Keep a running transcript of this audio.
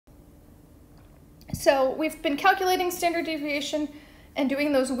So we've been calculating standard deviation and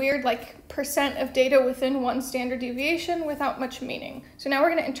doing those weird like percent of data within one standard deviation without much meaning. So now we're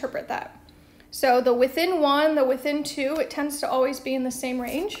going to interpret that. So the within 1, the within 2, it tends to always be in the same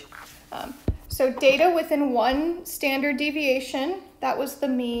range. So data within one standard deviation, that was the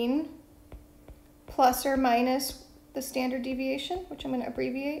mean, plus or minus the standard deviation, which I'm going to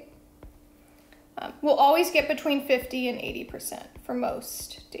abbreviate. We'll always get between 50 and 80% for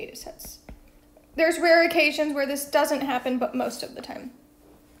most data sets. There's rare occasions where this doesn't happen, but most of the time.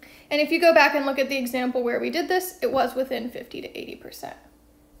 And if you go back and look at the example where we did this, it was within 50 to 80%.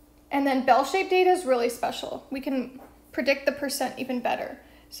 And then bell-shaped data is really special. We can predict the percent even better.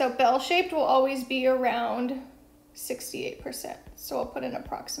 So bell-shaped will always be around 68%. So I'll put in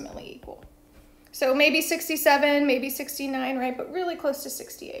approximately equal. So maybe 67, maybe 69, right? But really close to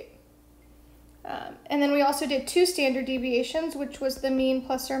 68. And then we also did 2 standard deviations, which was the mean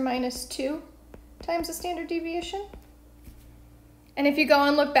plus or minus 2 times the standard deviation. And if you go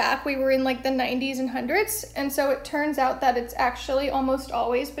and look back, we were in like the 90s and 100s. And so it turns out that it's actually almost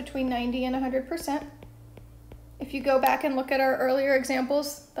always between 90 and 100%. If you go back and look at our earlier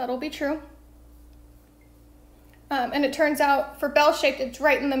examples, that'll be true. And it turns out for bell-shaped, it's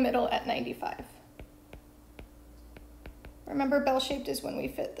right in the middle at 95. Remember, bell-shaped is when we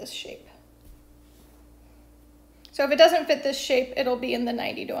fit this shape. So if it doesn't fit this shape, it'll be in the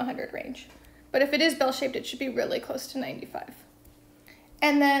 90 to 100 range. But if it is bell-shaped, it should be really close to 95.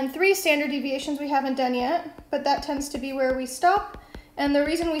 And then 3 standard deviations we haven't done yet, but that tends to be where we stop. And the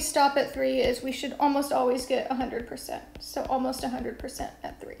reason we stop at 3 is we should almost always get 100%. So almost 100%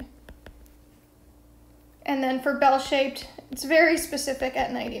 at 3. And then for bell-shaped, it's very specific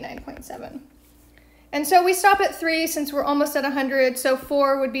at 99.7. And so we stop at 3 since we're almost at 100. So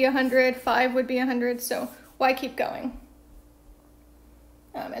 4 would be 100, 5 would be 100. So why keep going?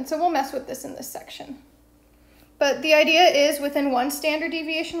 And so we'll mess with this in this section. But the idea is within one standard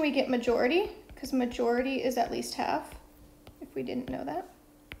deviation, we get majority, because majority is at least half, if we didn't know that.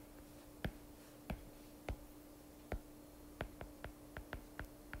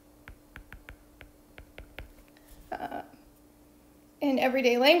 In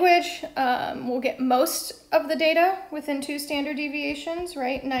everyday language, we'll get most of the data within 2 standard deviations,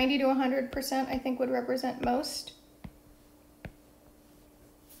 right? 90 to 100% I think would represent most.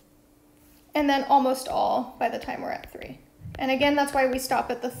 And then almost all by the time we're at 3. And again, that's why we stop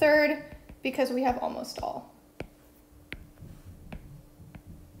at the 3rd, because we have almost all.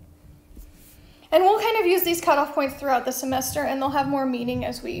 And we'll kind of use these cutoff points throughout the semester, and they'll have more meaning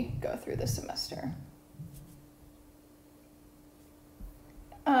as we go through the semester.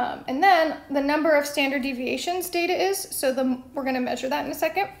 And then the number of standard deviations data is, so we're going to measure that in a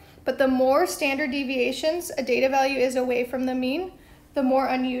second, but the more standard deviations a data value is away from the mean, the more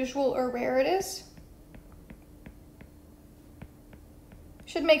unusual or rare it is.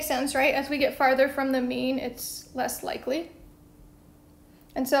 Should make sense, right? As we get farther from the mean, it's less likely.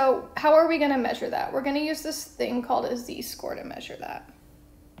 And so how are we going to measure that? We're going to use this thing called a z-score to measure that.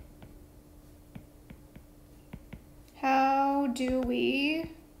 How do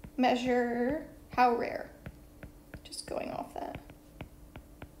we measure how rare? Just going off that.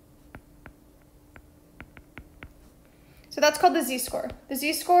 So that's called the z-score. The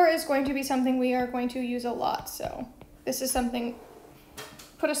z-score is going to be something we are going to use a lot. So this is something,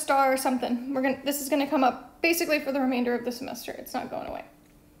 put a star or something. This is going to come up basically for the remainder of the semester. It's not going away.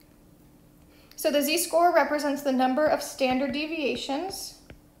 So the z-score represents the number of standard deviations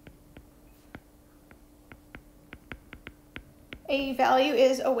a value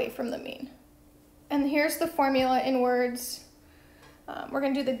is away from the mean. And here's the formula in words. We're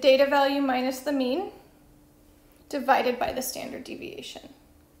going to do the data value minus the mean divided by the standard deviation.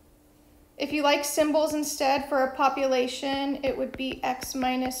 If you like symbols instead for a population, it would be x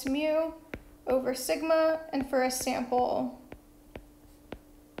minus mu over sigma, and for a sample,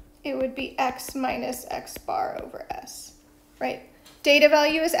 it would be x minus x bar over s, right? Data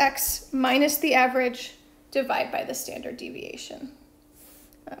value is x minus the average, divide by the standard deviation.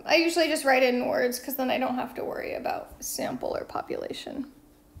 I usually just write it in words because then I don't have to worry about sample or population.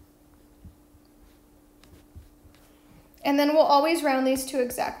 And then we'll always round these to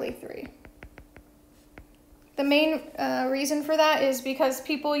exactly 3. The main reason for that is because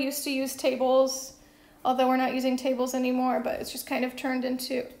people used to use tables, although we're not using tables anymore, but it's just kind of turned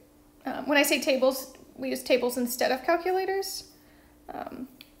into, when I say tables, we use tables instead of calculators.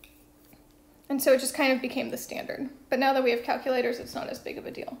 And so it just kind of became the standard. But now that we have calculators, it's not as big of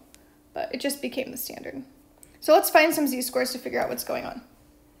a deal. But it just became the standard. So let's find some z-scores to figure out what's going on.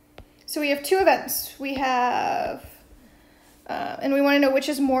 So we have 2 events. We have, and we want to know which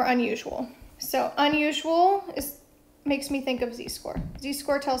is more unusual. So unusual makes me think of z-score.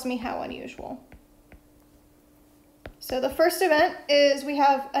 Z-score tells me how unusual. So the first event is we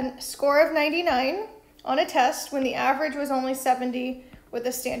have a score of 99 on a test when the average was only 70 with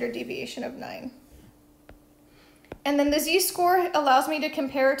a standard deviation of 9. And then the z-score allows me to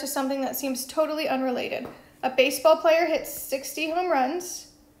compare to something that seems totally unrelated. A baseball player hit 60 home runs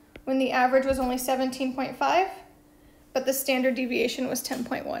when the average was only 17.5, but the standard deviation was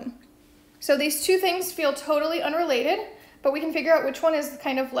 10.1. So these two things feel totally unrelated, but we can figure out which one is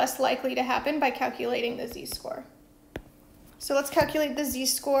kind of less likely to happen by calculating the z-score. So let's calculate the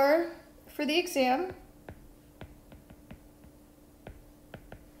z-score for the exam.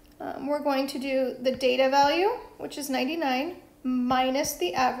 We're going to do the data value, which is 99, minus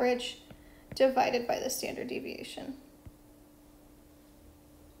the average divided by the standard deviation.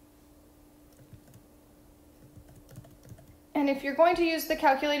 And if you're going to use the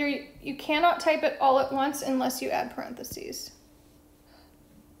calculator, you cannot type it all at once unless you add parentheses.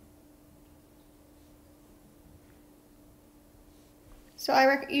 So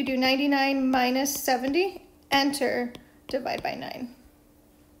you do 99 minus 70, enter, divide by 9.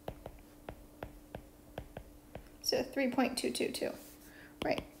 So 3.222.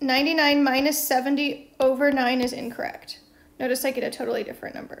 Right, 99 minus 70 over 9 is incorrect. Notice I get a totally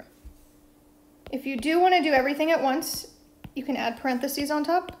different number. If you do want to do everything at once, you can add parentheses on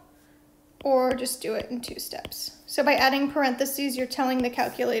top, or just do it in 2 steps. So by adding parentheses, you're telling the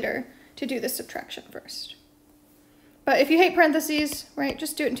calculator to do the subtraction first. But if you hate parentheses, right,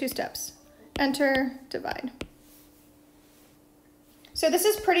 just do it in 2 steps. Enter, divide. So this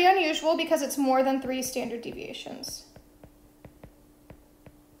is pretty unusual because it's more than 3 standard deviations.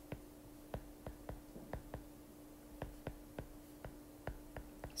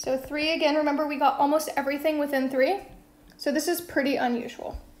 So 3, again, remember we got almost everything within 3. So this is pretty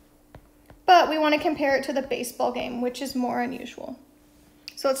unusual. But we want to compare it to the baseball game, which is more unusual.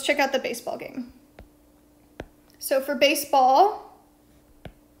 So let's check out the baseball game. So for baseball,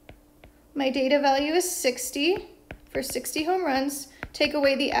 my data value is 60 for 60 home runs. Take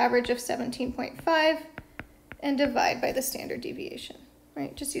away the average of 17.5 and divide by the standard deviation,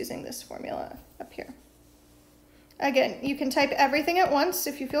 right? Just using this formula up here. Again, you can type everything at once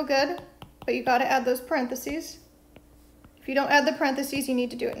if you feel good, but you got to add those parentheses. If you don't add the parentheses, you need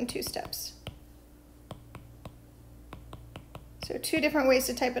to do it in 2 steps. So 2 different ways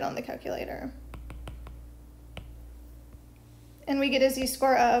to type it on the calculator. And we get a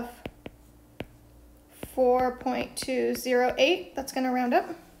z-score of 4.208. That's going to round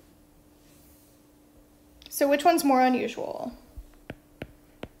up. So which one's more unusual?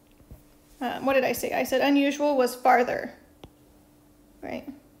 What did I say? I said unusual was farther, right?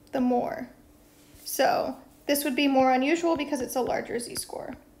 The more. So this would be more unusual because it's a larger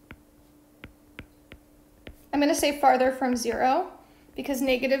z-score. I'm going to say farther from 0 because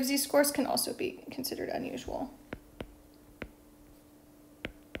negative z-scores can also be considered unusual.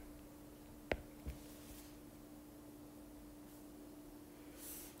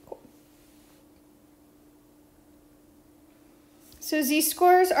 So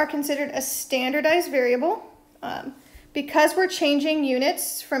z-scores are considered a standardized variable. Because we're changing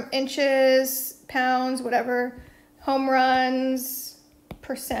units from inches, pounds, whatever, home runs,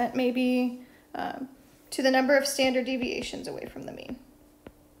 percent maybe, to the number of standard deviations away from the mean.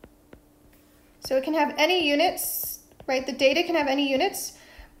 So it can have any units, right? The data can have any units,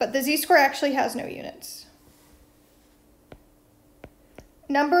 but the z-score actually has no units.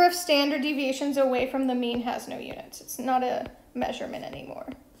 Number of standard deviations away from the mean has no units. It's not a measurement anymore.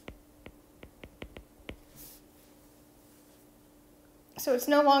 So it's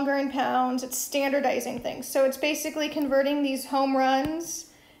no longer in pounds, it's standardizing things. So it's basically converting these home runs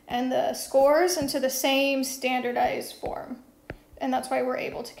and the scores into the same standardized form. And that's why we're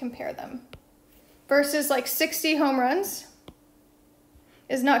able to compare them. Versus like 60 home runs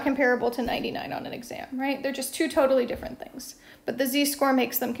is not comparable to 99 on an exam, right? They're just 2 totally different things. But the z-score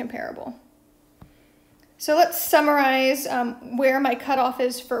makes them comparable. So let's summarize where my cutoff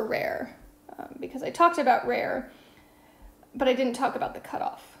is for rare, because I talked about rare, but I didn't talk about the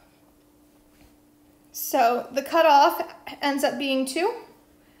cutoff. So the cutoff ends up being 2.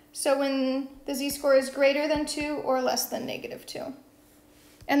 So when the z-score is greater than 2 or less than -2.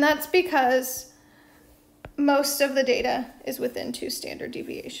 And that's because most of the data is within 2 standard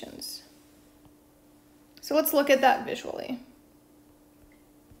deviations. So let's look at that visually.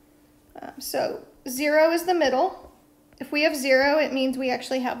 So 0 is the middle. If we have 0, it means we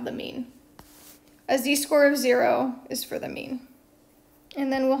actually have the mean. A z-score of 0 is for the mean.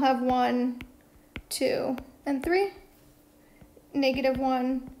 And then we'll have 1, 2, and 3.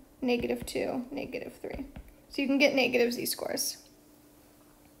 -1, -2, -3. So you can get negative z-scores.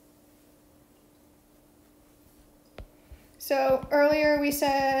 So earlier we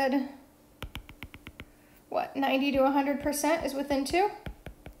said, what, 90 to 100% is within 2?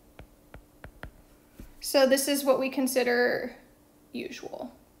 So this is what we consider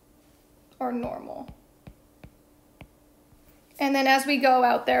usual or normal. And then as we go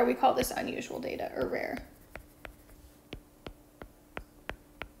out there, we call this unusual data or rare.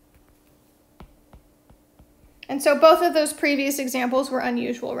 And so both of those previous examples were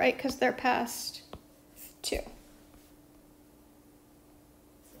unusual, right? Because they're past 2.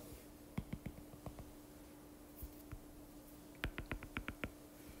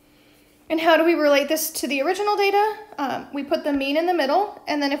 And how do we relate this to the original data? We put the mean in the middle,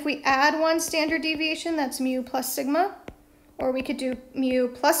 and then if we add one standard deviation, that's mu plus sigma, or we could do mu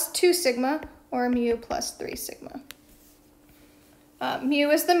plus 2 sigma, or mu plus 3 sigma. Mu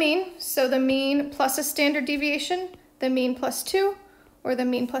is the mean, so the mean plus a standard deviation, the mean plus 2, or the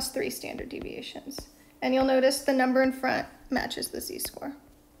mean plus 3 standard deviations. And you'll notice the number in front matches the z-score.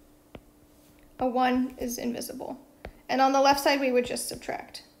 A 1 is invisible. And on the left side, we would just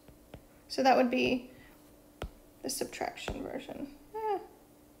subtract. So that would be the subtraction version.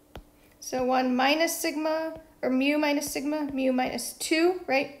 So 1 minus sigma, or mu minus sigma, mu minus 2,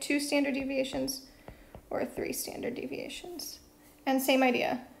 right? 2 standard deviations, or 3 standard deviations. And same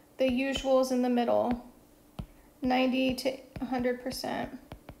idea, the usuals in the middle, 90 to 100%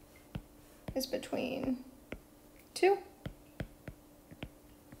 is between 2.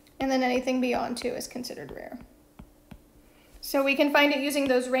 And then anything beyond 2 is considered rare. So we can find it using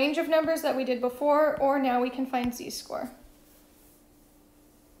those range of numbers that we did before, or now we can find z-score.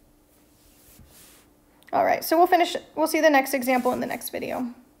 All right, so we'll see the next example in the next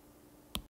video.